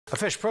A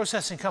fish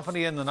processing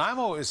company in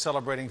Nanaimo is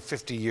celebrating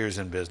 50 years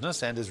in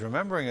business and is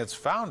remembering its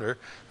founder,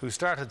 who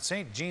started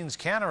St. Jean's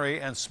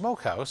Cannery and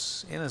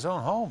Smokehouse in his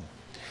own home.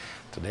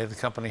 Today, the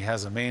company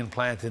has a main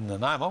plant in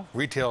Nanaimo,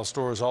 retail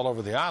stores all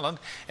over the island,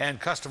 and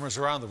customers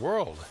around the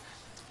world.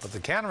 But the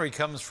cannery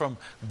comes from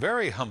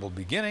very humble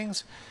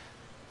beginnings,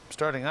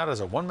 starting out as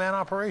a one-man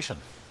operation.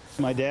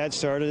 My dad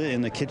started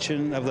in the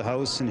kitchen of the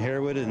house in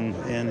Harewood,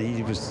 and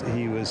he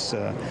was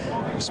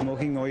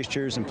smoking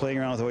oysters and playing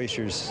around with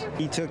oysters.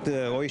 He took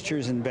the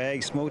oysters in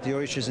bags, smoked the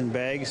oysters in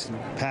bags,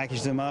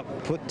 packaged them up,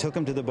 took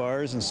them to the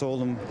bars and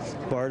sold them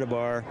bar to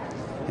bar.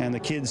 And the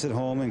kids at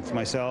home and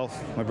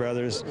myself, my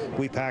brothers,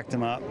 we packed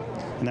them up,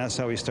 and that's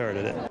how we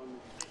started it.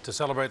 To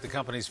celebrate the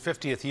company's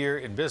 50th year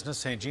in business,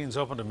 St. Jean's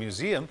opened a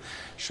museum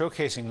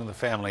showcasing the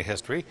family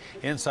history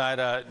inside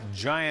a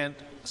giant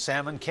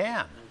salmon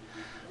can.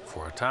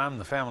 For a time,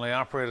 the family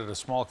operated a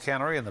small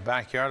cannery in the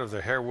backyard of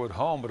their Harewood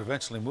home, but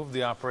eventually moved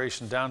the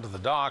operation down to the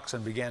docks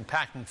and began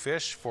packing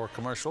fish for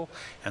commercial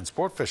and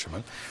sport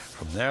fishermen.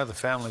 From there, the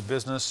family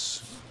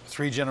business,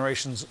 3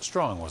 generations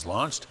strong, was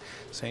launched.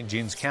 St.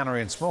 Jean's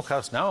Cannery and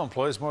Smokehouse now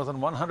employs more than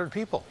 100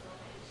 people.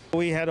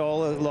 We had a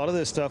lot of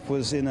this stuff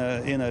was in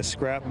a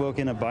scrapbook,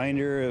 in a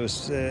binder. It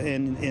was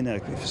in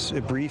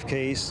a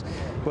briefcase.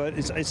 But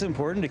it's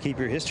important to keep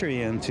your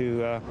history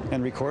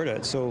and record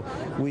it. So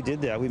we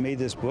did that. We made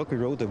this book. We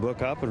wrote the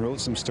book up and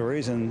wrote some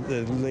stories. And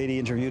the lady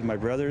interviewed my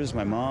brothers,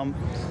 my mom,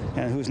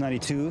 and who's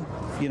 92.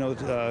 You know,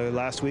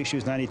 last week she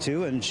was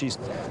 92, and she's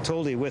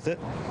totally with it.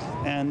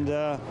 And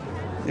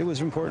it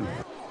was important.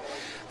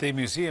 The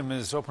museum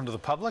is open to the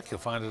public. You'll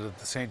find it at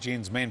the St.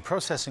 Jean's main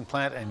processing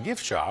plant and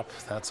gift shop.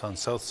 That's on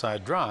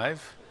Southside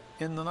Drive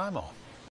in Nanaimo.